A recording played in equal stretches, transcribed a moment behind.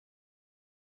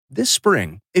This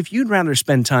spring, if you'd rather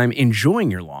spend time enjoying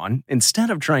your lawn instead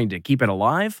of trying to keep it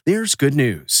alive, there's good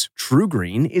news. True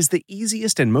Green is the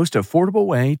easiest and most affordable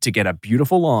way to get a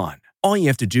beautiful lawn. All you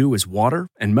have to do is water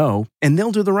and mow, and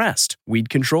they'll do the rest. Weed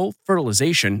control,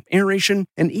 fertilization, aeration,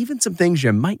 and even some things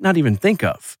you might not even think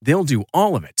of. They'll do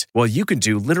all of it, while you can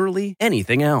do literally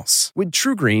anything else. With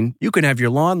True Green, you can have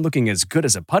your lawn looking as good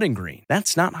as a putting green.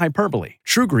 That's not hyperbole.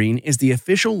 True Green is the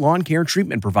official lawn care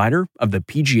treatment provider of the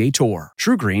PGA Tour.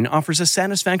 True Green offers a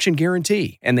satisfaction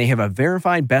guarantee, and they have a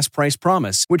verified best price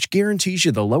promise, which guarantees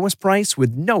you the lowest price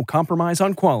with no compromise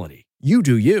on quality. You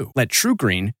do you. Let True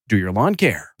Green do your lawn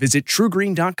care. Visit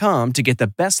truegreen.com to get the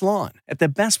best lawn at the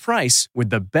best price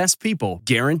with the best people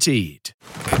guaranteed.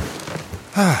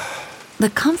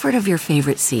 The comfort of your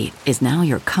favorite seat is now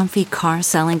your comfy car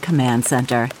selling command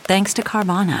center, thanks to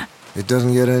Carvana. It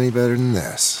doesn't get any better than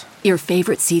this. Your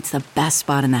favorite seat's the best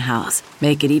spot in the house.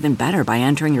 Make it even better by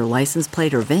entering your license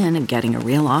plate or VIN and getting a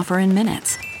real offer in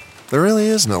minutes. There really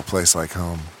is no place like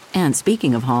home. And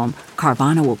speaking of home,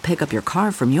 Carvana will pick up your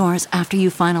car from yours after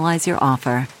you finalize your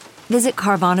offer. Visit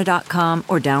Carvana.com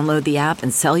or download the app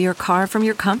and sell your car from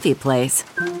your comfy place.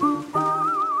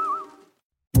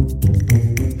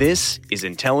 This is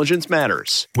Intelligence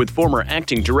Matters with former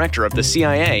acting director of the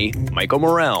CIA, Michael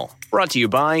Morell. Brought to you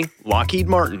by Lockheed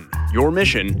Martin. Your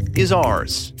mission is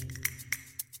ours.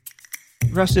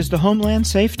 Russ, is the Homeland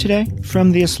safe today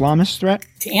from the Islamist threat?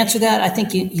 To answer that, I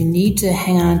think you need to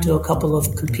hang on to a couple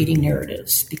of competing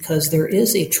narratives because there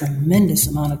is a tremendous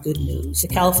amount of good news. The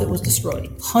caliphate was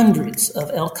destroyed. Hundreds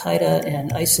of al-Qaeda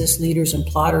and ISIS leaders and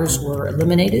plotters were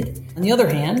eliminated. On the other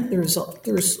hand, there's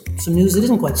some news that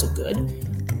isn't quite so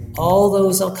good. All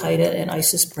those al-Qaeda and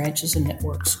ISIS branches and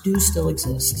networks do still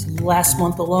exist. Last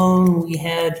month alone, we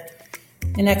had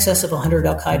in excess of 100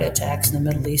 al-Qaeda attacks in the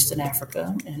Middle East and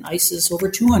Africa, and ISIS over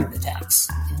 200 attacks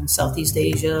in Southeast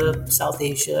Asia, South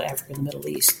Asia, Africa, and the Middle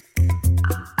East.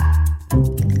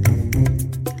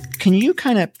 Can you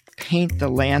kind of paint the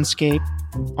landscape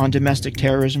on domestic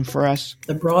terrorism for us?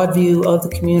 The broad view of the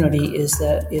community is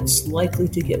that it's likely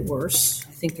to get worse.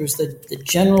 I think there's the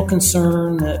general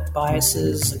concern that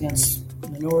biases against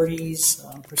minorities,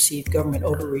 perceived government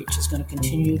overreach is going to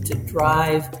continue to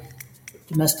drive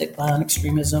domestic violent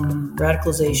extremism,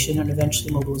 radicalization, and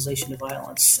eventually mobilization to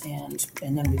violence. And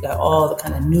then we've got all the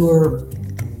kind of newer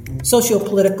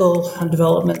socio-political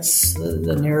developments,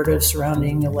 the narrative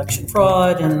surrounding election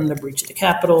fraud and the breach of the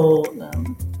Capitol,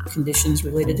 conditions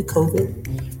related to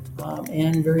COVID,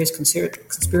 and various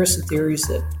conspiracy theories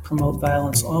that promote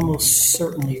violence almost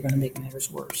certainly are going to make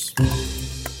matters worse.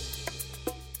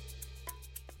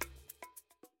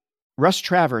 Russ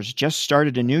Travers just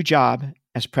started a new job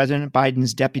as President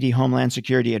Biden's Deputy Homeland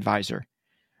Security Advisor.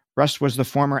 Russ was the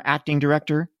former acting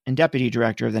director and deputy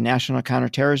director of the National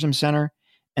Counterterrorism Center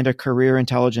and a career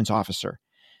intelligence officer.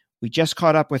 We just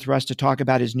caught up with Russ to talk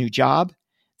about his new job,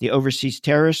 the overseas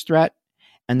terrorist threat,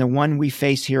 and the one we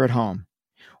face here at home.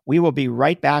 We will be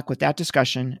right back with that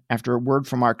discussion after a word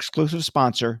from our exclusive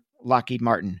sponsor, Lockheed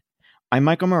Martin. I'm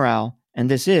Michael Morell,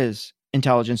 and this is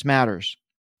Intelligence Matters.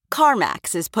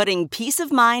 CarMax is putting peace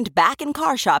of mind back in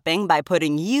car shopping by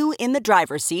putting you in the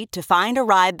driver's seat to find a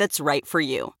ride that's right for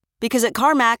you. Because at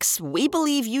CarMax, we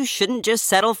believe you shouldn't just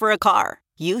settle for a car.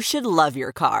 You should love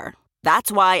your car.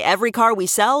 That's why every car we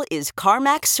sell is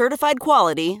CarMax certified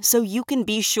quality, so you can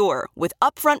be sure with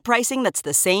upfront pricing that's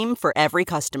the same for every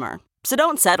customer. So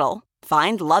don't settle.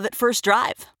 Find love at first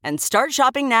drive and start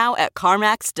shopping now at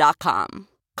CarMax.com.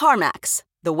 CarMax,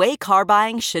 the way car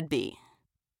buying should be.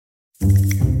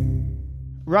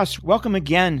 Russ, welcome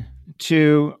again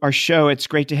to our show. It's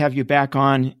great to have you back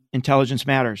on Intelligence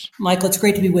Matters. Michael, it's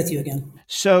great to be with you again.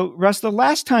 So, Russ, the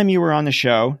last time you were on the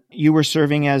show, you were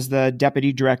serving as the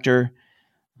deputy director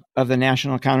of the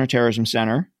National Counterterrorism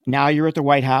Center. Now you're at the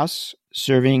White House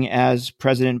serving as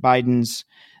President Biden's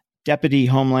Deputy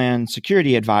Homeland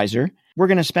Security Advisor. We're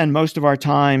going to spend most of our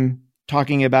time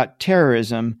talking about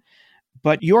terrorism,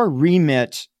 but your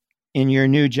remit in your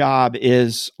new job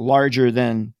is larger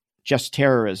than just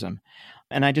terrorism.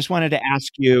 And I just wanted to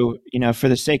ask you, for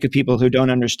the sake of people who don't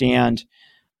understand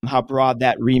how broad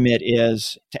that remit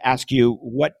is, to ask you,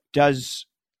 what does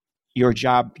your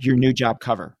new job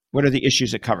cover? What are the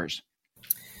issues it covers?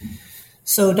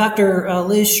 So Dr.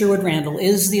 Liz Sherwood Randall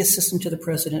is the assistant to the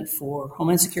president for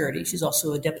Homeland Security. She's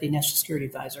also a deputy national security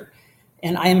advisor.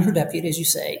 And I am her deputy, as you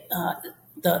say.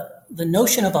 The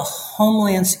notion of a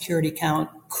Homeland Security account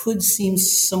could seem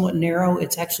somewhat narrow.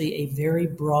 It's actually a very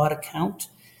broad account.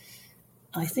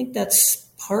 I think that's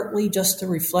partly just a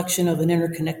reflection of an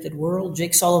interconnected world.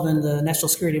 Jake Sullivan, the National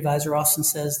Security Advisor, often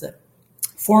says that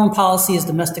foreign policy is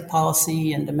domestic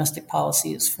policy and domestic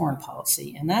policy is foreign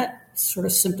policy. And that's sort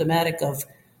of symptomatic of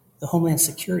the Homeland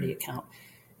Security account.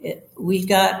 We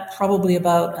got probably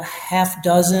about a half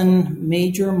dozen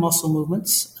major muscle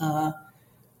movements.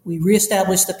 We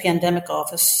reestablished the pandemic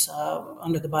office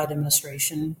under the Biden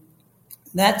administration.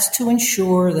 That's to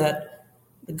ensure that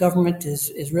the government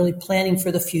is really planning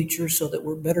for the future so that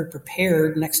we're better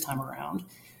prepared next time around.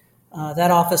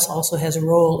 That office also has a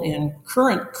role in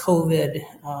current COVID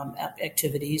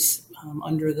activities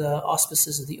under the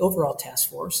auspices of the overall task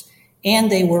force,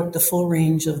 and they work the full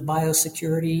range of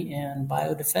biosecurity and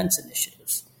biodefense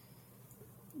initiatives.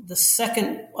 The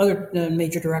second other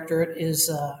major directorate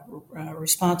is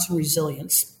response and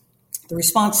resilience. The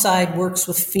response side works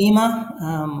with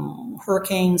FEMA,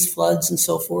 hurricanes, floods, and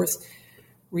so forth.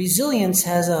 Resilience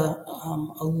has a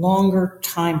longer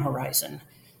time horizon.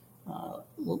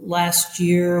 Last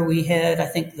year, we had, I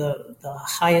think, the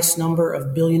highest number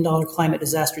of billion-dollar climate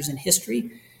disasters in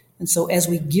history. And so as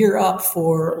we gear up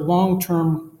for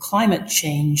long-term climate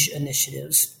change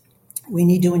initiatives, we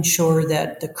need to ensure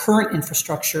that the current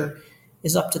infrastructure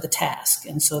is up to the task.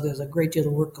 And so there's a great deal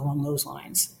of work along those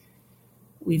lines.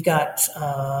 We've got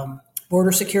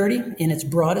border security in its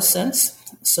broadest sense,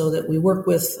 so that we work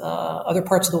with other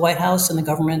parts of the White House and the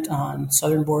government on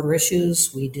southern border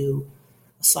issues. We do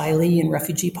asylee and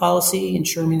refugee policy,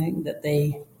 ensuring that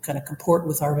they kind of comport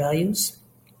with our values.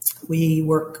 We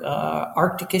work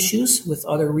Arctic issues with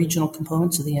other regional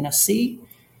components of the NSC.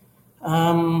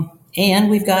 And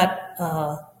we've got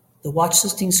the watch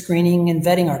listing, screening, and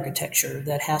vetting architecture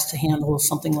that has to handle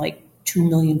something like 2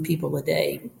 million people a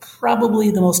day,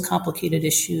 probably the most complicated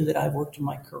issue that I've worked in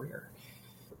my career.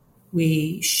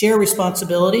 We share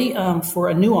responsibility for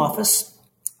a new office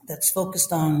that's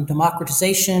focused on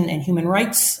democratization and human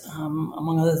rights.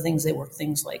 Among other things, they work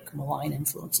things like malign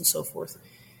influence and so forth.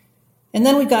 And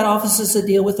then we've got offices that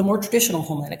deal with the more traditional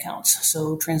Homeland accounts.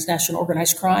 So transnational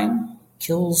organized crime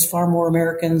kills far more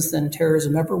Americans than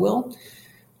terrorism ever will.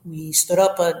 We stood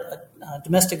up a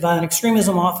domestic violent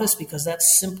extremism office because that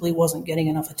simply wasn't getting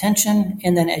enough attention.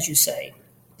 And then, as you say,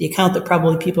 the account that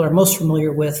probably people are most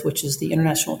familiar with, which is the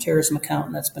international terrorism account,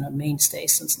 and that's been a mainstay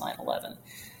since 9/11.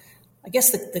 I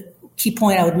guess the key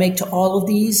point I would make to all of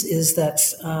these is that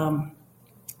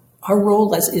our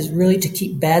role is really to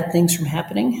keep bad things from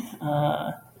happening,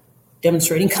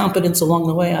 demonstrating competence along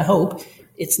the way, I hope.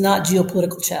 It's not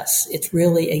geopolitical chess. It's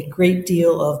really a great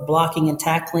deal of blocking and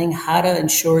tackling, how to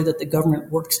ensure that the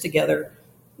government works together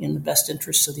in the best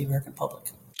interests of the American public.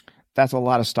 That's a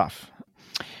lot of stuff.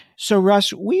 So,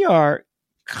 Russ, we are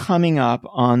coming up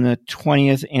on the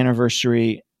 20th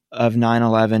anniversary of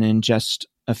 9/11 in just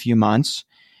a few months.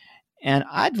 And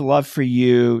I'd love for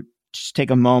you to just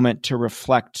take a moment to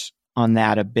reflect on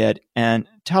that a bit and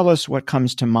tell us what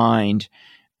comes to mind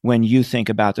when you think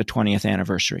about the 20th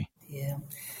anniversary. Yeah,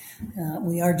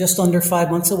 we are just under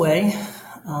 5 months away.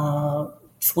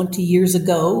 20 years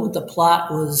ago, the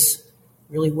plot was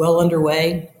really well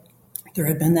underway. There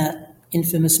had been that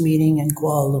infamous meeting in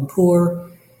Kuala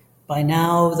Lumpur. By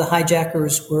now, the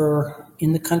hijackers were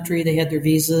in the country. They had their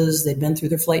visas. They'd been through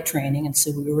their flight training. And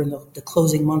so we were in the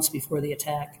closing months before the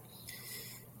attack.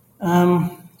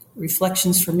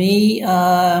 Reflections for me,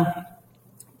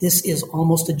 this is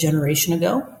almost a generation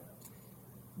ago.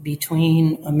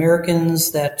 Between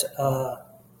Americans that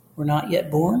were not yet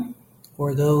born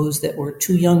or those that were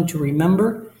too young to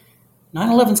remember,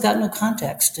 9/11's got no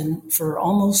context, and for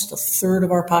almost a third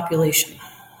of our population.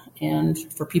 And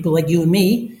for people like you and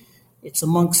me, it's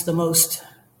amongst the most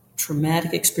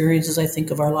traumatic experiences, I think,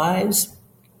 of our lives.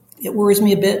 It worries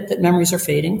me a bit that memories are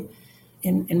fading.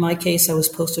 In my case, I was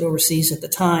posted overseas at the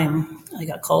time. I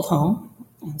got called home,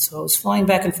 and so I was flying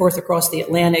back and forth across the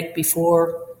Atlantic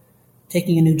before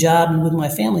taking a new job and moving my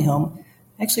family home.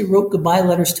 I actually wrote goodbye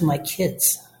letters to my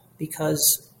kids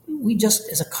because we just,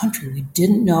 as a country, we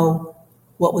didn't know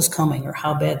what was coming or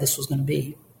how bad this was going to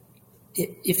be.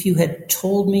 If you had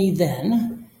told me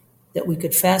then that we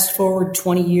could fast forward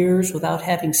 20 years without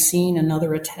having seen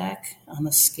another attack on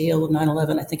the scale of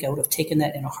 9/11, I think I would have taken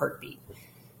that in a heartbeat.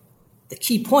 The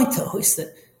key point, though, is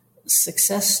that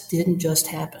success didn't just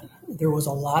happen. There was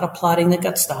a lot of plotting that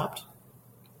got stopped.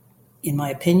 In my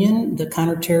opinion, the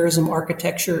counterterrorism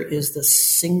architecture is the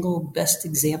single best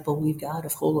example we've got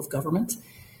of whole of government.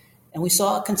 And we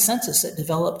saw a consensus that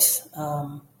developed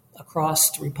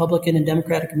across Republican and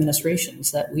Democratic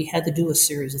administrations that we had to do a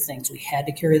series of things. We had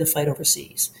to carry the fight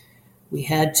overseas. We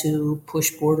had to push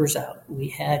borders out. We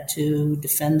had to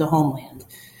defend the homeland.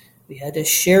 We had to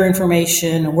share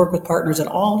information and work with partners and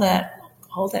all that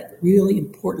really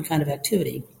important kind of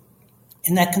activity.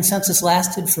 And that consensus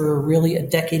lasted for really a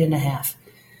decade and a half.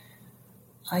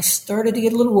 I started to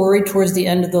get a little worried towards the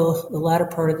end of the latter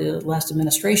part of the last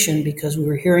administration because we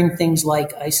were hearing things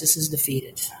like ISIS is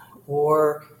defeated,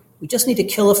 or we just need to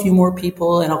kill a few more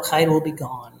people and Al-Qaeda will be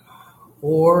gone,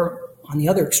 or on the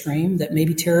other extreme, that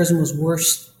maybe terrorism was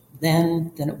worse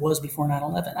then than it was before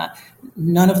 9/11.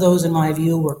 None of those, in my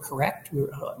view, were correct. We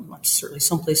were certainly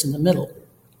someplace in the middle.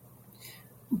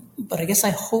 But I guess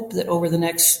I hope that over the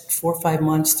next 4 or 5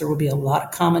 months, there will be a lot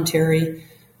of commentary,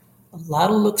 a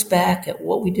lot of looks back at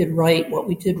what we did right, what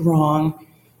we did wrong.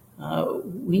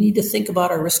 We need to think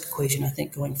about our risk equation, I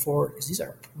think, going forward, because these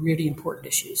are really important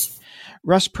issues.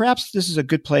 Russ, perhaps this is a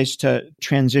good place to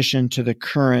transition to the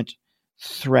current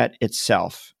threat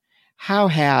itself. How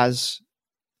has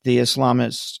the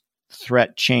Islamist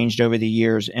threat changed over the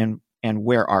years, and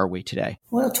where are we today?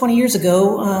 Well, 20 years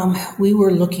ago, we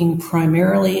were looking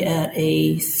primarily at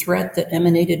a threat that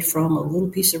emanated from a little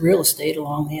piece of real estate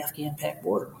along the Afghan-Pak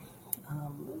border.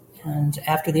 And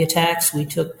after the attacks, we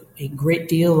took a great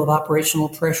deal of operational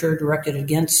pressure directed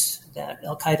against that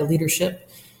Al-Qaeda leadership,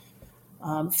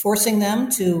 forcing them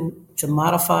to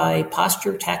modify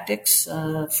posture tactics.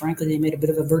 Frankly, they made a bit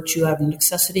of a virtue out of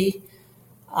necessity,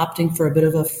 opting for a bit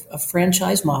of a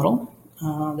franchise model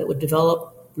that would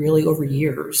develop really over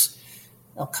years.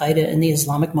 Al-Qaeda in the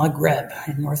Islamic Maghreb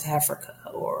in North Africa,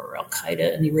 or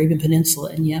Al-Qaeda in the Arabian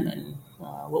Peninsula in Yemen,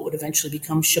 what would eventually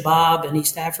become Shabab in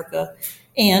East Africa,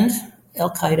 and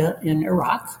Al-Qaeda in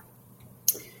Iraq.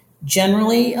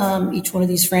 Generally, each one of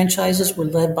these franchises were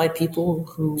led by people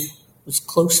who was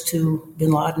close to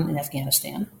bin Laden in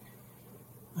Afghanistan.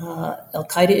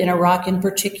 Al-Qaeda in Iraq in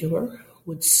particular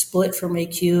would split from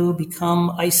AQ, become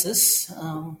ISIS,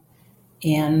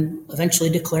 and eventually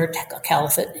declare a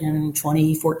caliphate in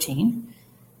 2014.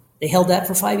 They held that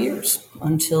for 5 years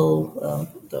until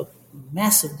the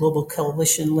massive global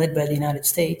coalition led by the United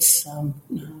States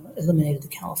eliminated the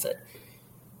caliphate.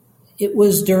 It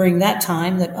was during that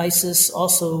time that ISIS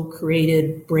also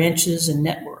created branches and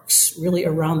networks really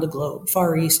around the globe,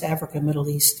 Far East, Africa, Middle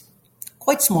East,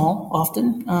 quite small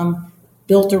often,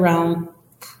 built around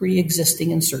pre-existing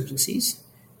insurgencies.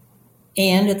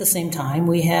 And at the same time,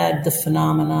 we had the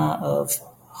phenomena of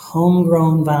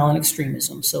homegrown violent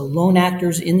extremism. So lone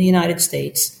actors in the United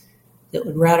States that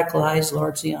would radicalize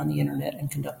largely on the internet and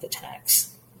conduct attacks.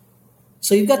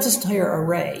 So you've got this entire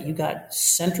array. You've got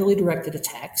centrally directed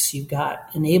attacks. You've got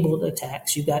enabled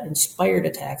attacks. You've got inspired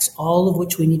attacks, all of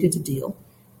which we needed to deal.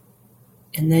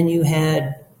 And then you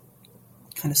had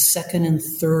kind of second and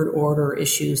third order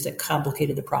issues that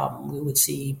complicated the problem. We would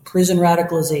see prison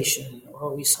radicalization,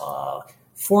 or we saw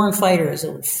foreign fighters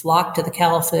that would flock to the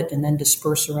caliphate and then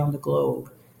disperse around the globe.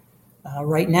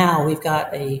 Right now, we've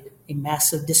got a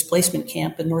massive displacement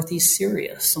camp in northeast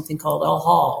Syria, something called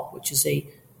Al-Hol, which is a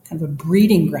kind of a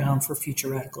breeding ground for future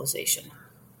radicalization.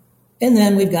 And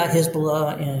then we've got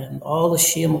Hezbollah and all the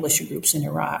Shia militia groups in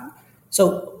Iraq.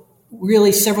 So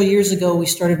really, several years ago, we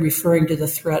started referring to the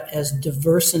threat as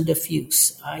diverse and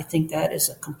diffuse. I think that is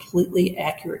a completely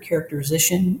accurate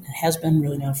characterization. It has been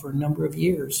really now for a number of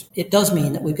years. It does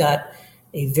mean that we've got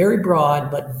a very broad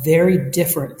but very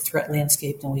different threat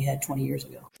landscape than we had 20 years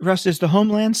ago. Russ, is the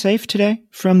homeland safe today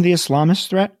from the Islamist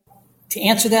threat? To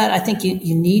answer that, I think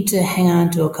you need to hang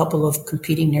on to a couple of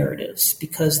competing narratives,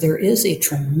 because there is a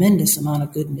tremendous amount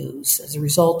of good news as a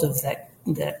result of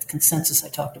that consensus I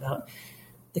talked about.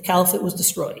 The caliphate was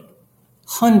destroyed.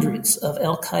 Hundreds of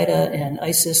Al-Qaeda and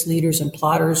ISIS leaders and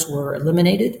plotters were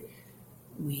eliminated.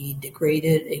 We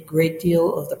degraded a great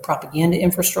deal of the propaganda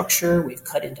infrastructure. We've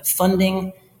cut into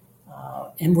funding.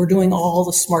 And we're doing all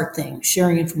the smart things,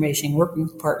 sharing information, working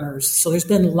with partners. So there's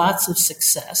been lots of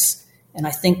success. And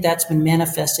I think that's been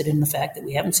manifested in the fact that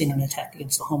we haven't seen an attack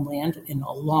against the homeland in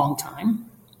a long time.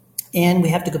 And we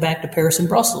have to go back to Paris and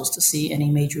Brussels to see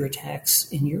any major attacks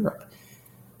in Europe.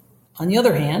 On the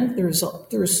other hand, there's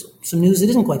some news that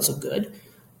isn't quite so good.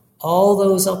 All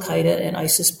those Al-Qaeda and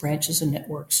ISIS branches and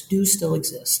networks do still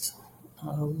exist.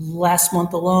 Last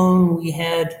month alone, we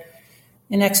had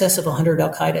in excess of 100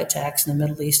 Al-Qaeda attacks in the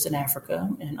Middle East and Africa,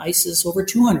 and ISIS over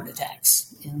 200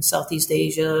 attacks in Southeast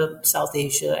Asia, South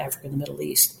Asia, Africa, and the Middle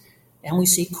East. And we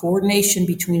see coordination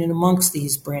between and amongst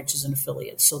these branches and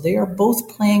affiliates. So they are both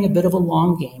playing a bit of a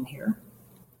long game here.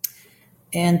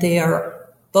 And they are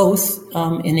both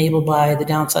enabled by the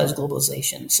downsides of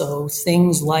globalization. So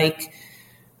things like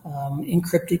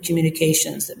encrypted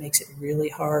communications that makes it really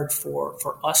hard for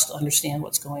us to understand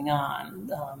what's going on.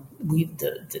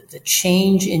 The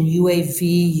change in UAV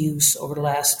use over the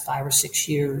last 5 or 6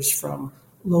 years, from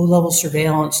low-level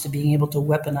surveillance to being able to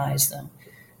weaponize them.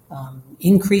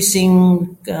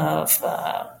 Increasing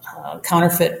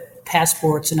counterfeit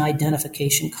passports and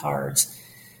identification cards.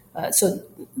 So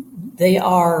they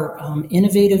are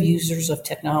innovative users of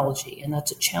technology, and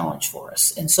that's a challenge for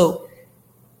us. And so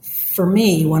for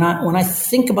me, when I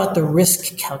think about the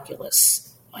risk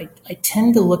calculus, I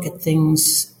tend to look at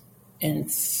things in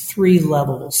three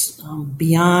levels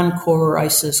beyond core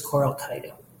ISIS, core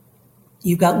Al-Qaeda.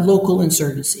 You've got local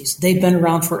insurgencies. They've been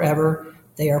around forever.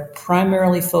 They are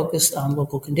primarily focused on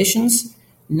local conditions,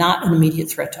 not an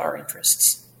immediate threat to our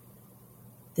interests.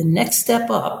 The next step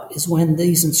up is when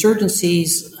these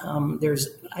insurgencies, there's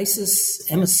ISIS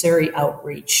emissary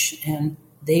outreach, and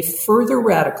they further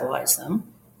radicalize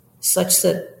them such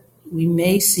that we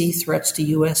may see threats to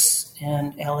U.S.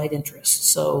 and allied interests.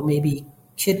 So maybe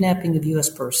kidnapping of U.S.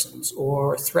 persons,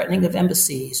 or threatening of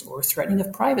embassies, or threatening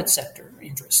of private sector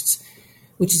interests,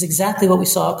 which is exactly what we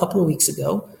saw a couple of weeks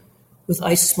ago with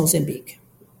ISIS Mozambique.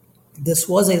 This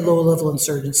was a low-level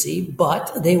insurgency,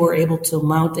 but they were able to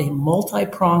mount a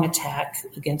multi-prong attack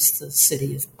against the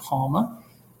city of Palma,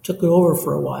 took it over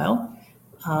for a while,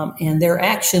 and their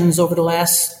actions over the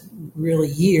last really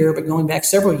year, but going back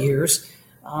several years,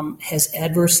 has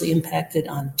adversely impacted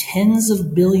on tens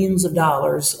of billions of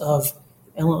dollars of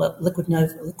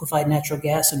liquefied natural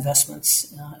gas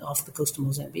investments off the coast of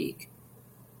Mozambique.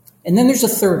 And then there's a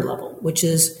third level, which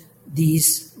is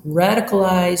these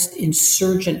radicalized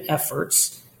insurgent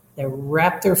efforts that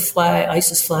wrap their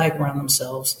ISIS flag around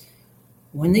themselves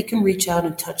when they can reach out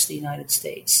and touch the United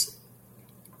States.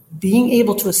 Being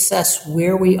able to assess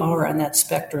where we are on that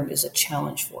spectrum is a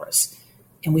challenge for us.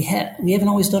 And we haven't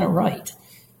always done it right.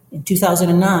 In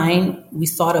 2009, we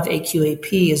thought of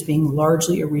AQAP as being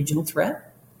largely a regional threat.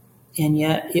 And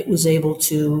yet it was able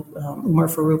to, Umar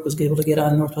Farouk was able to get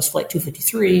on Northwest Flight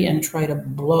 253 and try to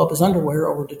blow up his underwear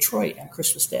over Detroit on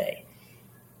Christmas Day.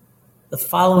 The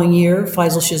following year,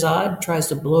 Faisal Shahzad tries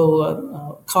to blow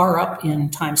a car up in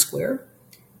Times Square.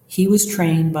 He was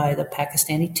trained by the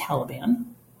Pakistani Taliban,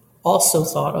 also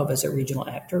thought of as a regional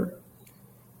actor.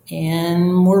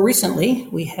 And more recently,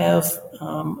 we have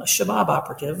a Shabab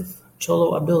operative,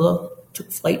 Cholo Abdullah,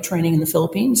 took flight training in the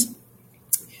Philippines.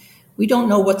 We don't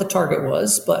know what the target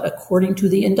was, but according to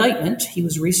the indictment, he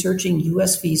was researching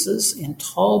U.S. visas and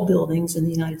tall buildings in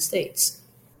the United States.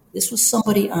 This was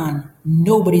somebody on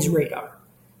nobody's radar.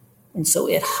 And so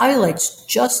it highlights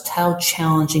just how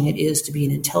challenging it is to be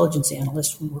an intelligence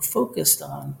analyst when we're focused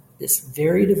on this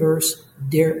very diverse,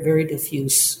 very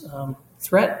diffuse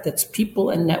threat that's people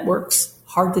and networks,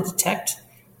 hard to detect,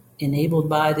 enabled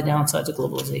by the downsides of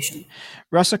globalization.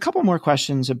 Russ, a couple more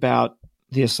questions about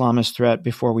the Islamist threat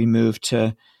before we move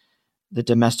to the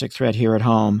domestic threat here at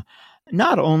home.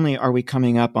 Not only are we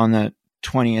coming up on the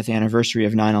 20th anniversary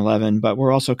of 9/11, but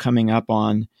we're also coming up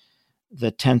on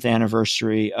the 10th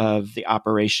anniversary of the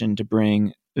operation to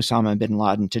bring Osama bin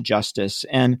Laden to justice.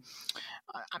 And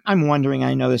I'm wondering,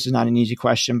 I know this is not an easy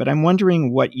question, but I'm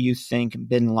wondering what you think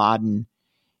bin Laden,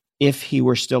 if he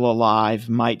were still alive,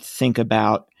 might think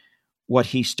about what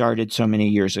he started so many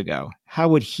years ago. How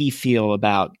would he feel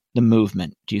about the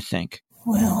movement, do you think?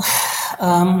 Well,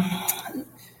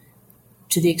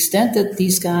 to the extent that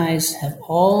these guys have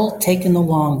all taken the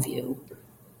long view,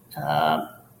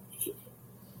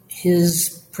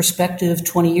 his perspective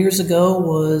 20 years ago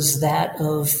was that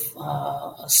of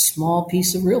a small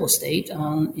piece of real estate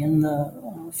in the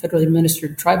federally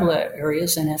administered tribal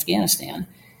areas in Afghanistan.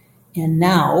 And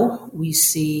now we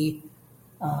see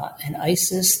an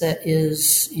ISIS that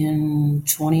is in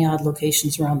 20-odd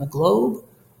locations around the globe.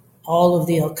 All of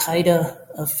the Al-Qaeda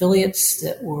affiliates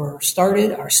that were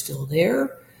started are still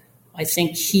there. I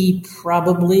think he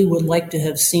probably would like to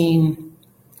have seen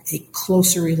a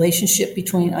closer relationship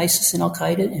between ISIS and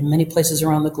Al-Qaeda. In many places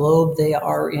around the globe, they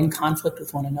are in conflict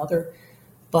with one another.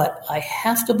 But I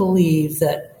have to believe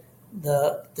that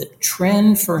the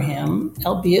trend for him,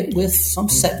 albeit with some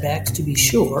setbacks to be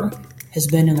sure, has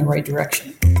been in the right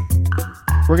direction.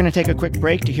 We're going to take a quick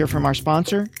break to hear from our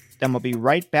sponsor. Then we'll be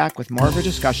right back with more of a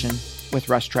discussion with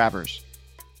Russ Travers.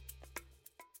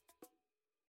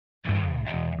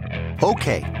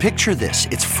 Okay, picture this.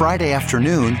 It's Friday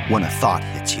afternoon when a thought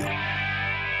hits you.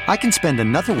 I can spend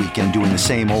another weekend doing the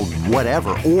same old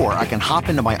whatever, or I can hop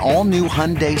into my all-new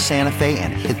Hyundai Santa Fe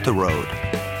and hit the road.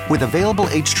 With available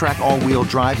H-Track all-wheel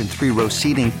drive and 3-row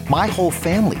seating, my whole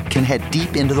family can head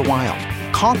deep into the wild.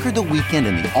 Conquer the weekend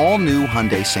in the all-new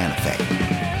Hyundai Santa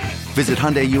Fe. Visit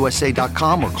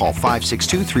HyundaiUSA.com or call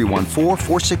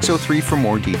 562-314-4603 for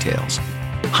more details.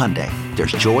 Hyundai,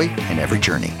 there's joy in every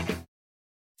journey.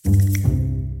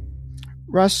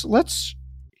 Russ, let's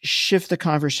shift the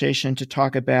conversation to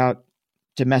talk about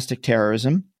domestic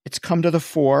terrorism. It's come to the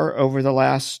fore over the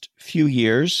last few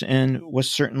years and was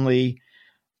certainly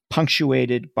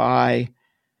punctuated by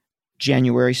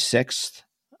January 6th.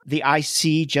 The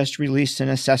IC just released an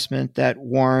assessment that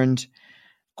warned,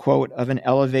 quote, of an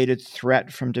elevated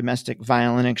threat from domestic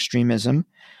violent extremism.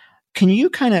 Can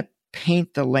you kind of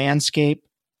paint the landscape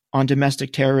on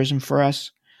domestic terrorism for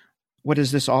us? What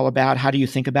is this all about? How do you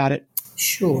think about it?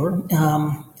 Sure.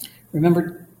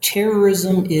 Remember,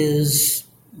 terrorism is,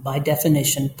 by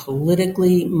definition,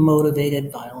 politically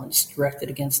motivated violence directed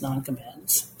against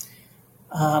noncombatants.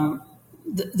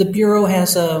 The Bureau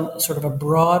has a sort of a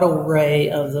broad array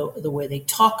of the way they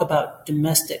talk about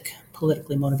domestic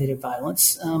politically motivated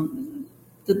violence.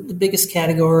 The biggest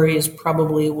category is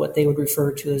probably what they would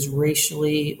refer to as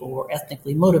racially or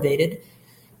ethnically motivated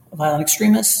violent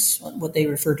extremists, what they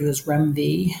refer to as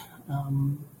REMV.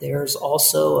 There's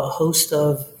also a host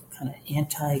of kind of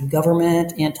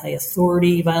anti-government,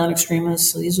 anti-authority violent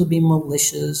extremists. So these would be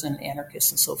militias and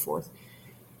anarchists and so forth.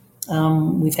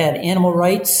 We've had animal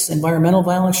rights, environmental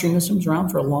violent extremism around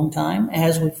for a long time,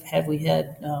 as we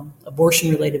had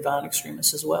abortion-related violent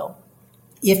extremists as well.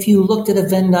 If you looked at a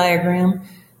Venn diagram,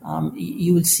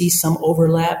 you would see some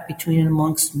overlap between and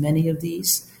amongst many of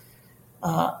these.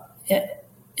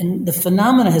 And the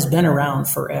phenomena has been around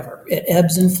forever. It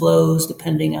ebbs and flows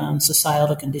depending on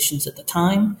societal conditions at the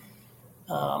time.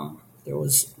 There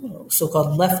was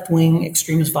so-called left-wing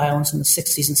extremist violence in the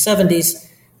 60s and 70s.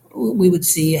 We would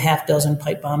see a half dozen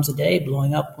pipe bombs a day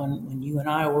blowing up when you and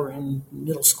I were in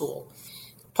middle school.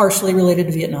 Partially related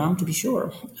to Vietnam, to be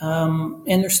sure. And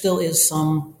there still is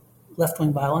some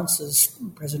left-wing violence, as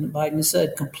President Biden has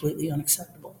said, completely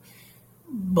unacceptable.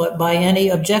 But by any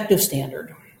objective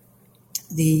standard,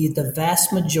 the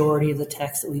vast majority of the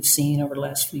text that we've seen over the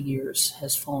last few years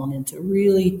has fallen into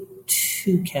really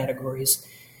two categories.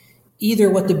 Either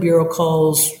what the Bureau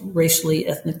calls racially,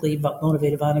 ethnically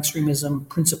motivated violent extremism,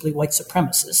 principally white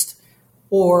supremacist,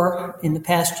 or in the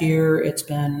past year, it's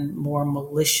been more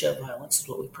militia violence is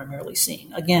what we've primarily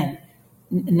seen. Again,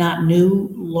 not new,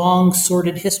 long,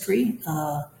 sordid history.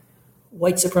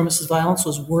 White supremacist violence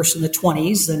was worse in the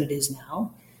 20s than it is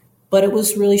now. But it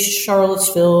was really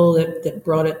Charlottesville that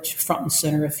brought it front and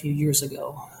center a few years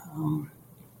ago.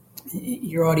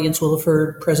 Your audience will have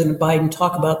heard President Biden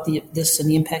talk about this and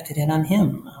the impact it had on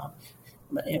him.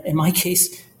 In my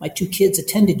case, my two kids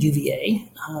attended UVA,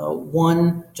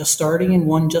 one just starting and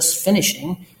one just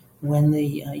finishing when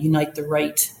the Unite the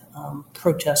Right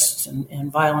protests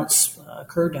and violence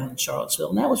occurred down in Charlottesville.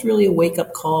 And that was really a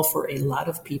wake-up call for a lot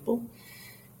of people.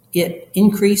 It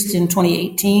increased in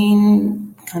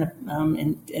 2018,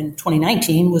 in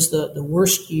 2019 was the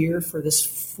worst year for this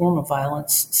form of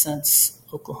violence since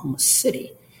Oklahoma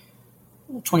City.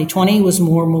 2020 was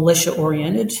more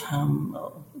militia-oriented,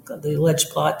 the alleged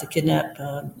plot to kidnap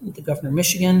the governor of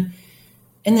Michigan.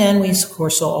 And then we, of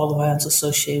course, saw all the violence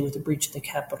associated with the breach of the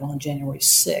Capitol on January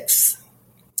 6th.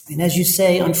 And as you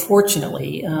say,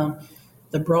 unfortunately,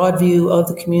 the broad view of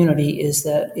the community is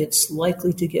that it's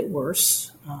likely to get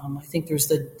worse. I think there's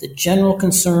the general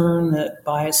concern that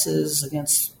biases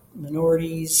against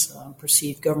minorities,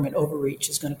 perceived government overreach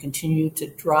is going to continue to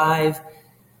drive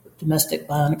domestic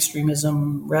violent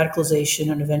extremism,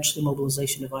 radicalization, and eventually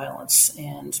mobilization to violence.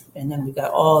 And then we've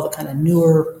got all the kind of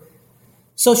newer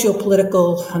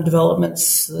socio-political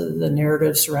developments, the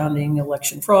narrative surrounding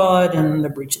election fraud and the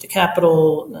breach of the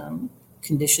Capitol,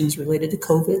 conditions related to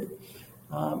COVID,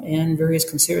 and various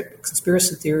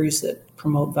conspiracy theories that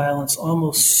promote violence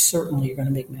almost certainly are going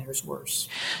to make matters worse.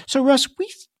 So, Russ,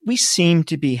 we seem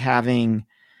to be having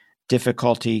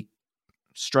difficulty,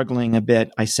 struggling a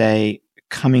bit, I say,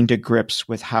 coming to grips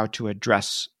with how to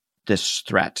address this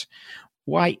threat.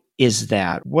 Why is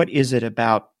that? What is it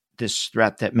about this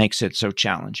threat that makes it so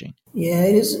challenging? Yeah,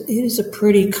 it is a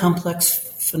pretty complex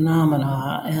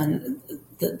phenomena, and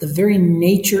the very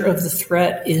nature of the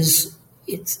threat is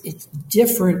it's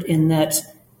different in that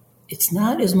it's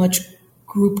not as much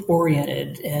group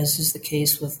oriented as is the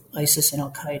case with ISIS and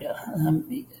Al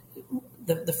Qaeda.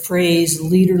 The phrase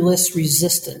leaderless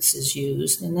resistance is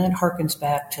used, and that harkens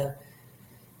back to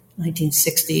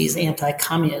 1960s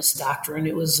anti-communist doctrine.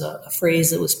 It was a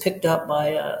phrase that was picked up by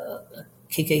a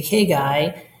KKK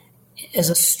guy as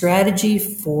a strategy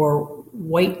for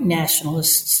white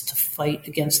nationalists to fight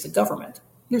against the government.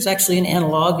 There's actually an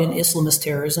analog in Islamist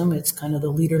terrorism. It's kind of the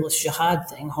leaderless jihad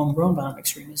thing, homegrown violent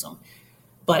extremism.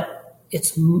 But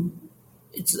it's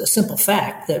a simple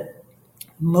fact that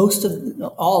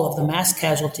all of the mass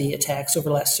casualty attacks over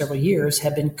the last several years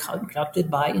have been conducted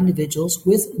by individuals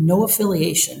with no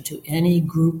affiliation to any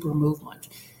group or movement.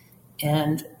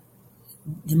 And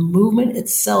the movement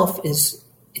itself it's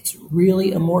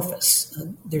really amorphous.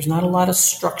 There's not a lot of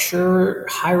structure,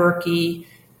 hierarchy.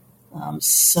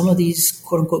 Some of these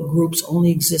quote-unquote groups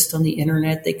only exist on the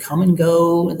internet. They come and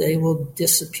go. They will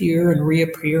disappear and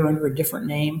reappear under a different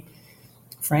name.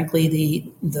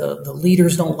 Frankly, the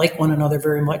leaders don't like one another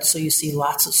very much, so you see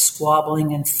lots of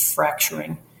squabbling and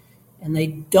fracturing. And they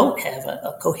don't have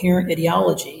a coherent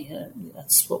ideology.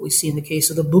 That's what we see in the case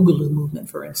of the Boogaloo movement,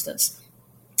 for instance.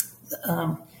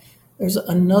 There's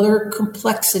another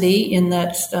complexity in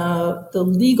that the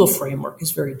legal framework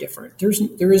is very different.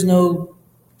 There is no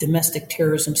domestic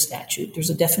terrorism statute. There's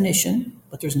a definition,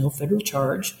 but there's no federal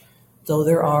charge, though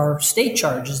there are state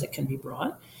charges that can be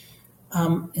brought.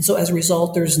 And so as a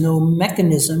result, there's no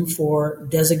mechanism for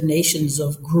designations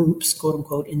of groups, quote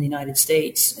unquote, in the United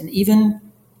States. And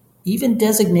even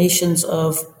designations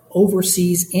of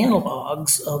overseas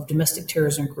analogs of domestic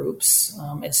terrorism groups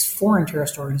as foreign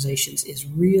terrorist organizations is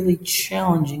really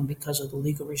challenging because of the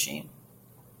legal regime.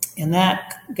 And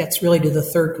that gets really to the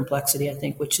third complexity, I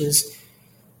think, which is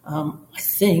I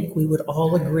think we would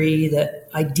all agree that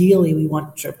ideally we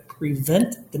want to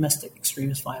prevent domestic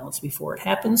extremist violence before it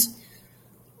happens.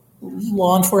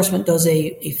 Law enforcement does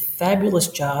a fabulous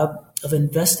job of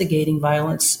investigating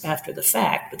violence after the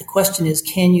fact, but the question is,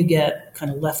 can you get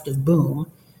kind of left of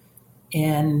boom?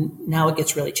 And now it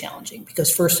gets really challenging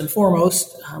because first and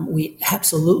foremost, we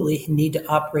absolutely need to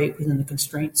operate within the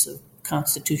constraints of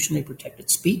constitutionally protected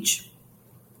speech.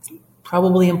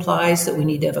 Probably implies that we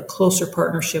need to have a closer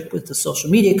partnership with the social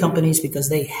media companies because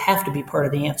they have to be part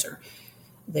of the answer.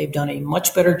 They've done a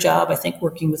much better job, I think,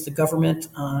 working with the government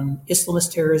on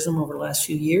Islamist terrorism over the last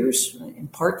few years. In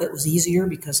part, that was easier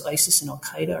because ISIS and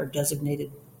Al-Qaeda are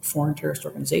designated foreign terrorist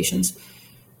organizations.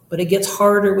 But it gets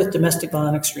harder with domestic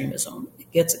violent extremism. It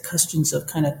gets at questions of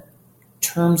kind of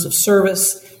terms of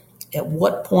service. At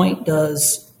what point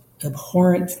does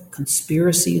abhorrent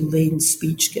conspiracy-laden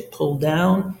speech get pulled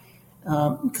down?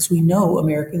 Because we know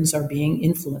Americans are being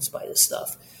influenced by this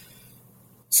stuff.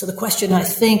 So the question, I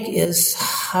think, is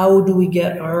how do we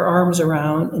get our arms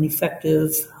around an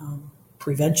effective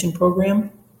prevention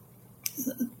program?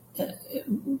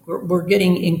 We're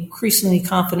getting increasingly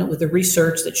confident with the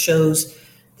research that shows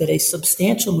that a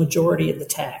substantial majority of the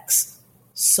attacks,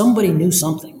 somebody knew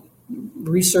something.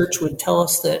 Research would tell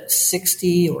us that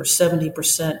 60 or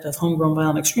 70% of homegrown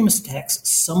violent extremist attacks,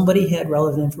 somebody had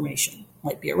relevant information.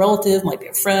 Might be a relative, might be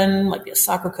a friend, might be a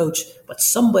soccer coach, but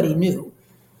somebody knew.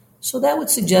 So that would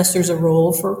suggest there's a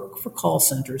role for call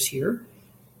centers here.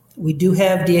 We do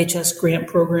have DHS grant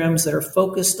programs that are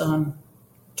focused on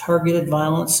targeted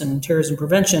violence and terrorism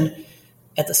prevention.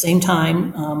 At the same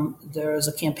time, there is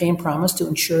a campaign promise to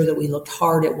ensure that we looked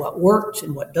hard at what worked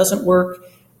and what doesn't work,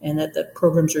 and that the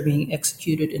programs are being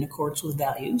executed in accordance with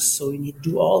values. So we need to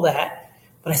do all that.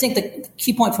 But I think the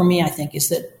key point for me, I think, is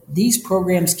that these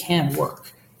programs can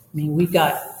work. I mean, we've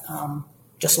got,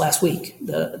 just last week,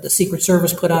 the Secret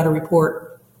Service put out a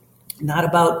report not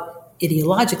about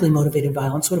ideologically motivated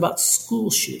violence, but about school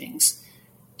shootings.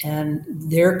 And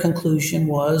their conclusion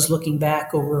was, looking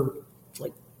back over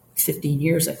like 15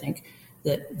 years, I think,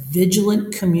 that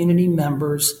vigilant community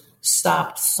members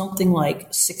stopped something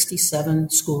like 67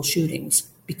 school shootings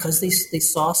because they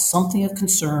saw something of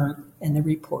concern and they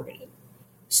reported it.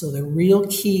 So the real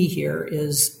key here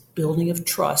is building of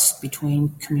trust between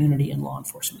community and law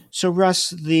enforcement. So,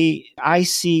 Russ, the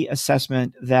IC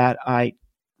assessment that I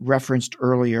referenced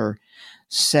earlier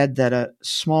said that a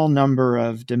small number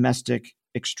of domestic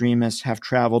extremists have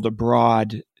traveled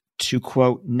abroad to,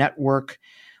 quote, network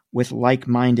with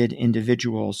like-minded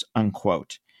individuals,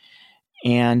 unquote.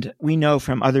 And we know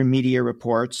from other media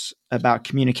reports about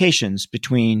communications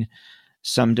between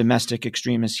some domestic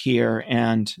extremists here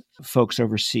and folks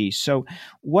overseas. So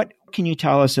what can you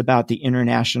tell us about the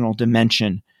international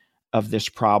dimension of this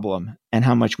problem and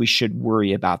how much we should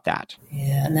worry about that?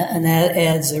 Yeah, and that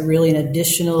adds an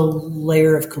additional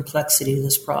layer of complexity to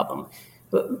this problem.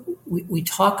 But we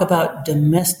talk about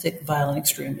domestic violent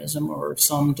extremism or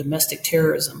some domestic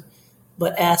terrorism,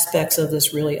 but aspects of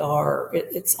this really are,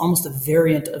 it's almost a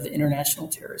variant of international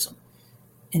terrorism.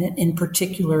 And in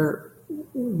particular,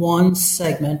 one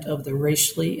segment of the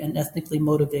racially and ethnically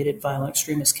motivated violent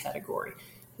extremist category.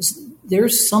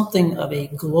 There's something of a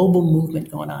global movement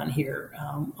going on here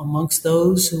amongst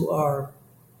those who are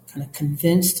kind of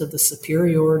convinced of the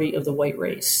superiority of the white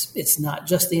race. It's not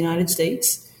just the United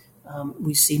States.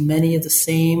 We see many of the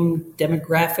same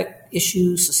demographic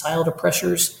issues, societal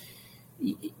pressures.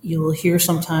 You will hear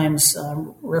sometimes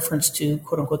reference to,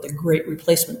 quote unquote, the Great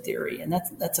Replacement Theory. And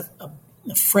that's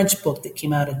a French book that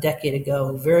came out a decade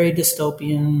ago, very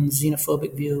dystopian,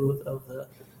 xenophobic view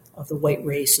of the white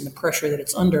race and the pressure that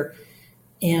it's under.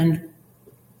 And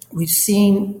We've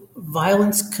seen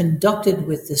violence conducted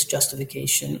with this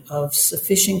justification of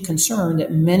sufficient concern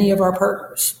that many of our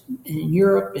partners in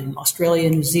Europe, in Australia,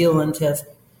 and New Zealand have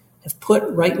put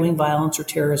right-wing violence or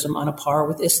terrorism on a par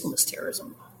with Islamist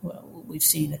terrorism. Well, we've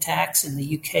seen attacks in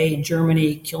the UK and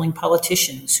Germany killing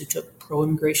politicians who took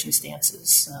pro-immigration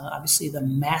stances. Obviously, the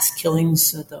mass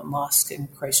killings at the mosque in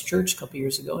Christchurch a couple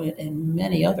years ago, and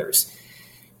many others.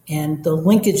 And the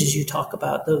linkages you talk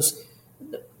about, there's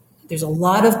a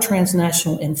lot of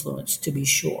transnational influence, to be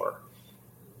sure.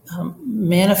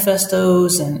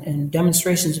 Manifestos and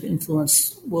demonstrations of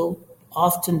influence will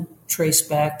often trace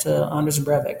back to Anders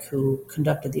Breivik, who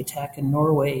conducted the attack in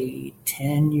Norway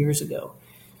 10 years ago.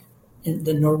 And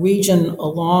the Norwegian,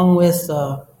 along with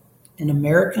an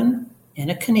American and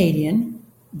a Canadian,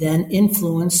 then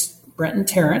influenced Brenton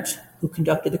Tarrant, who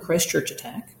conducted the Christchurch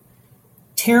attack.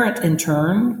 Tarrant, in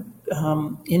turn,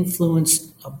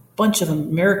 influenced a bunch of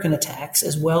American attacks,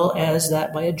 as well as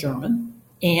that by a German,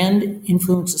 and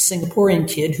influenced a Singaporean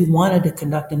kid who wanted to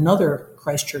conduct another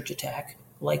Christchurch attack,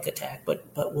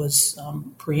 but was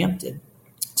preempted.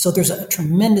 So there's a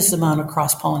tremendous amount of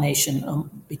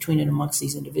cross-pollination between and amongst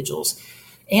these individuals.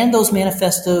 And those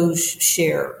manifestos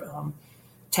share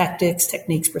tactics,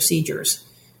 techniques, procedures.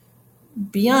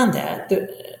 Beyond that,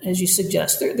 as you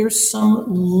suggest, there's some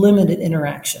limited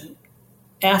interaction.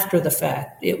 After the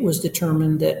fact, it was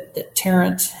determined that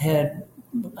Tarrant had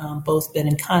both been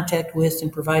in contact with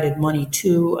and provided money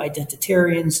to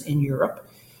identitarians in Europe.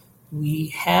 We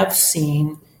have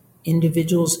seen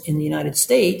individuals in the United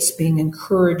States being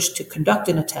encouraged to conduct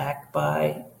an attack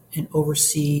by an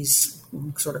overseas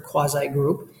sort of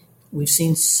quasi-group. We've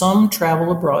seen some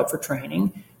travel abroad for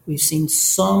training. We've seen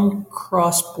some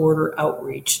cross-border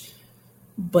outreach.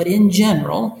 But in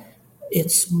general,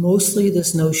 it's mostly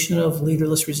this notion of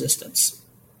leaderless resistance,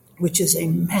 which is a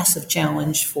massive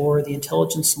challenge for the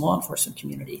intelligence and law enforcement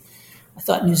community. I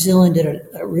thought New Zealand did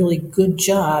a really good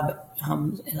job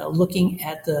looking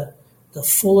at the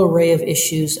full array of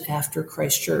issues after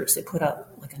Christchurch. They put out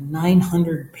like a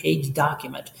 900-page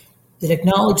document that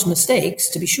acknowledged mistakes,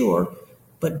 to be sure,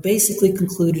 but basically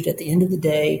concluded at the end of the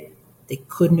day, they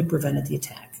couldn't have prevented the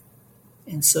attack.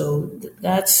 And so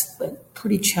that's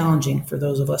pretty challenging for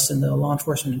those of us in the law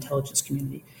enforcement intelligence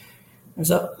community.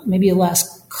 There's maybe a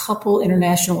last couple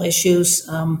international issues.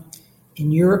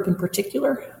 In Europe in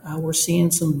particular, we're seeing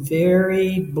some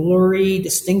very blurry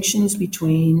distinctions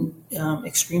between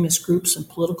extremist groups and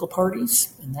political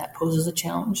parties, and that poses a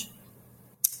challenge.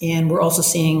 And we're also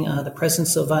seeing the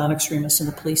presence of violent extremists in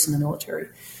the police and the military.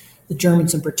 The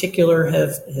Germans in particular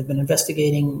have been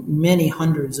investigating many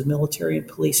hundreds of military and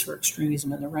police for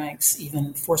extremism in the ranks,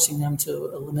 even forcing them to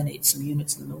eliminate some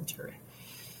units in the military.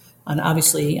 And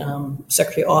obviously,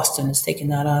 Secretary Austin has taken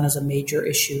that on as a major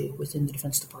issue within the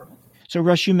Defense Department. So,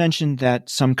 Russ, you mentioned that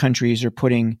some countries are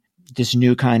putting this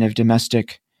new kind of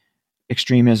domestic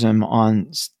extremism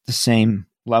on the same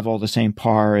level, the same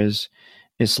par as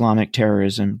Islamic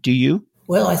terrorism. Do you?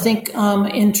 Well, I think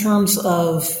in terms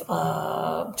of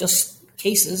just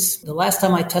cases, the last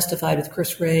time I testified with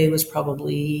Chris Wray was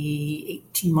probably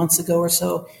 18 months ago or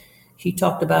so. He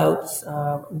talked about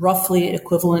roughly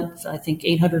equivalent, I think,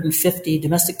 850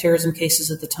 domestic terrorism cases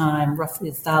at the time, roughly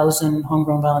 1,000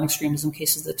 homegrown violent extremism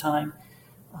cases at the time.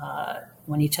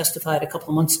 When he testified a couple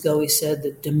of months ago, he said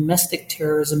that domestic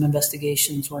terrorism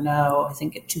investigations were now, I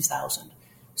think, at 2,000.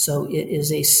 So it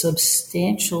is a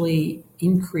substantially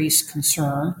increased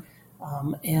concern.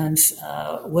 And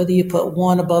whether you put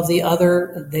one above the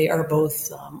other, they are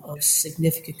both of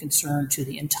significant concern to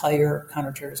the entire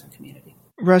counterterrorism community.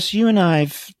 Russ, you and I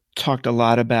have talked a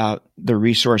lot about the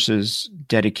resources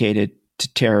dedicated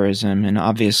to terrorism, and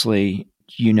obviously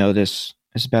you know this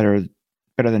is better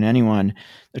than anyone,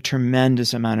 the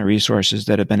tremendous amount of resources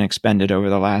that have been expended over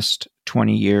the last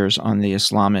 20 years on the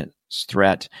Islamist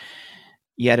threat.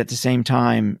 Yet at the same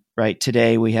time, right,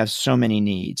 today we have so many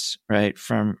needs, right,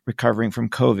 from recovering from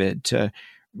COVID to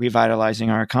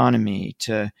revitalizing our economy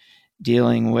to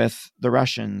dealing with the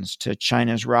Russians to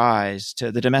China's rise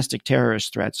to the domestic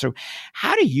terrorist threat. So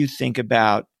how do you think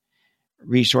about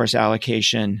resource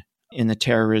allocation in the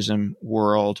terrorism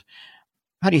world?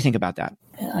 How do you think about that?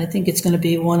 I think it's going to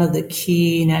be one of the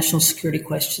key national security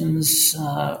questions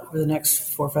over the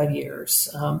next 4 or 5 years.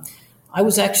 I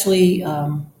was actually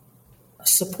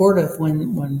supportive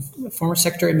when former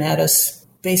Secretary Mattis,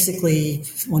 basically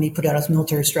when he put out his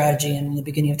military strategy in the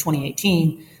beginning of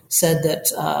 2018, said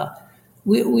that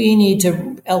we need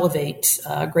to elevate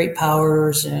great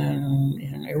powers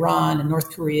in Iran and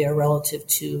North Korea relative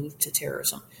to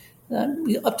terrorism.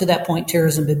 Up to that point,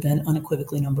 terrorism had been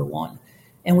unequivocally number one.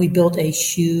 And we built a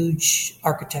huge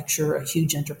architecture, a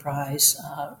huge enterprise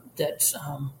that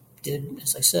did,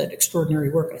 as I said, extraordinary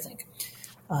work, I think.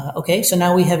 Okay, so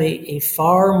now we have a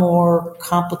far more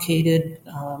complicated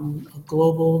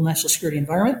global national security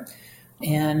environment.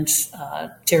 And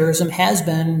terrorism has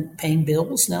been paying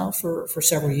bills now for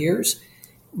several years.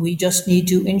 We just need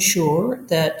to ensure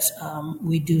that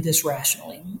we do this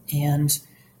rationally. And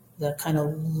the kind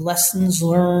of lessons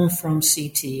learned from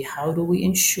CT, how do we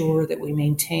ensure that we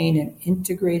maintain an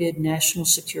integrated national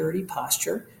security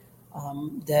posture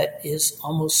that is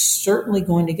almost certainly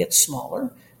going to get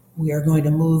smaller? We are going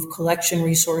to move collection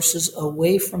resources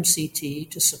away from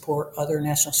CT to support other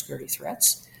national security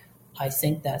threats. I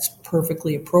think that's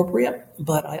perfectly appropriate,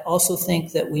 but I also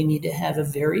think that we need to have a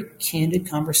very candid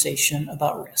conversation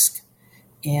about risk.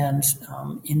 And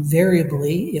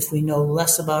invariably, if we know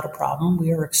less about a problem,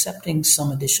 we are accepting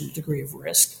some additional degree of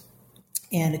risk.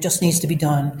 And it just needs to be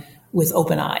done with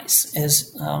open eyes,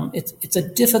 as it's a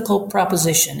difficult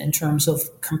proposition in terms of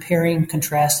comparing and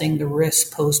contrasting the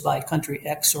risk posed by country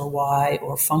X or Y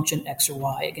or function X or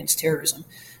Y against terrorism.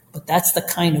 But that's the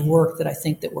kind of work that I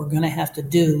think that we're going to have to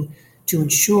do to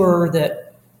ensure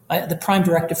that the prime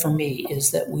directive for me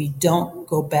is that we don't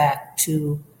go back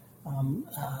to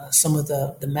some of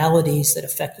the maladies that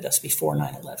affected us before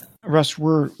 9/11. Russ,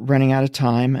 we're running out of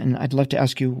time, and I'd love to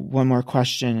ask you one more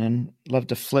question and love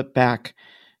to flip back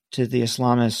to the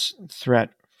Islamist threat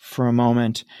for a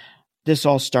moment. This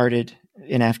all started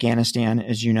in Afghanistan,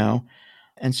 as you know.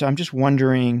 And so I'm just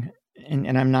wondering,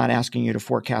 and I'm not asking you to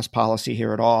forecast policy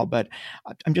here at all, but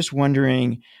I'm just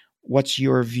wondering, what's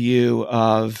your view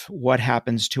of what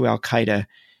happens to al-Qaeda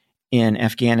in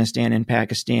Afghanistan and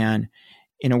Pakistan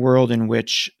in a world in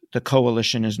which the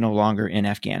coalition is no longer in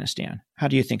Afghanistan? How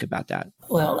do you think about that?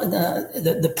 Well,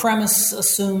 the premise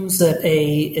assumes that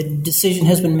a decision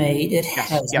has been made. It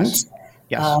hasn't.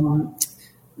 Yes.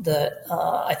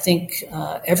 I think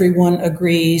everyone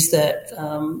agrees that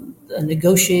a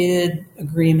negotiated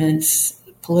agreement,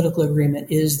 political agreement,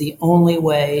 is the only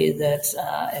way that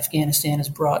Afghanistan is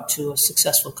brought to a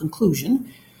successful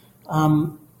conclusion.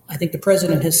 I think the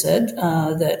president has said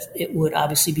that it would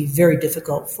obviously be very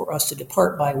difficult for us to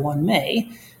depart by 1 May,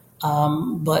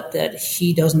 but that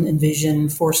he doesn't envision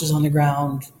forces on the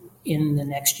ground in the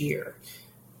next year.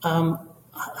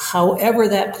 However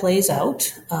that plays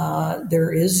out,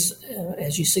 there is,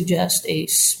 as you suggest, a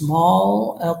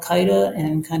small al-Qaeda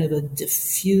and kind of a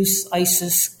diffuse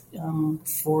ISIS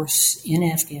force in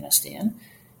Afghanistan.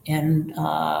 And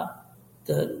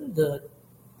the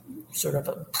sort of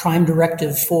a prime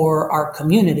directive for our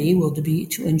community will be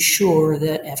to ensure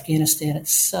that Afghanistan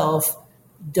itself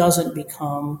doesn't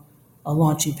become a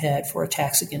launching pad for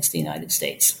attacks against the United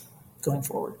States going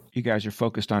forward. You guys are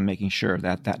focused on making sure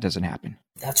that that doesn't happen.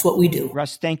 That's what we do.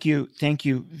 Russ, thank you. Thank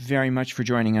you very much for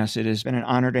joining us. It has been an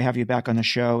honor to have you back on the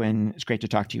show, and it's great to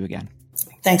talk to you again.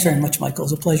 Thanks very much, Michael.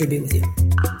 It's a pleasure to be with you.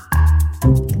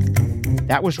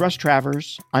 That was Russ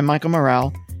Travers. I'm Michael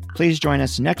Morrell. Please join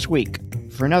us next week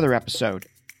for another episode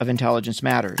of Intelligence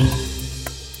Matters.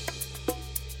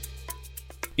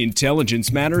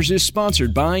 Intelligence Matters is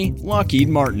sponsored by Lockheed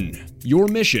Martin. Your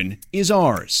mission is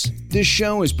ours. This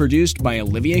show is produced by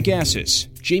Olivia Gassis,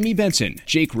 Jamie Benson,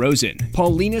 Jake Rosen,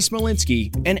 Paulina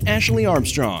Smolinski, and Ashley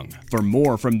Armstrong. For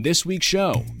more from this week's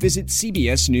show, visit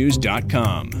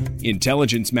cbsnews.com.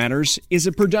 Intelligence Matters is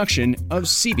a production of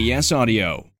CBS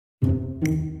Audio.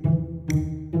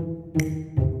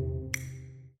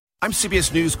 I'm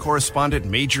CBS News correspondent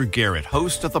Major Garrett,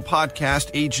 host of the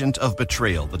podcast Agent of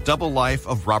Betrayal, The Double Life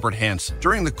of Robert Hanssen.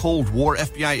 During the Cold War,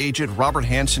 FBI agent Robert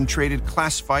Hanssen traded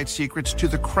classified secrets to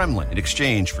the Kremlin in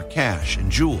exchange for cash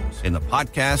and jewels. In the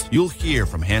podcast, you'll hear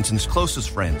from Hanssen's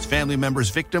closest friends, family members,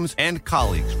 victims, and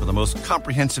colleagues for the most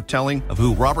comprehensive telling of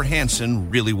who Robert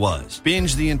Hanssen really was.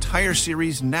 Binge the entire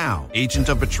series now. Agent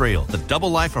of Betrayal, The Double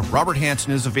Life of Robert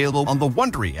Hanssen is available on the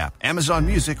Wondery app, Amazon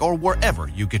Music, or wherever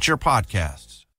you get your podcasts.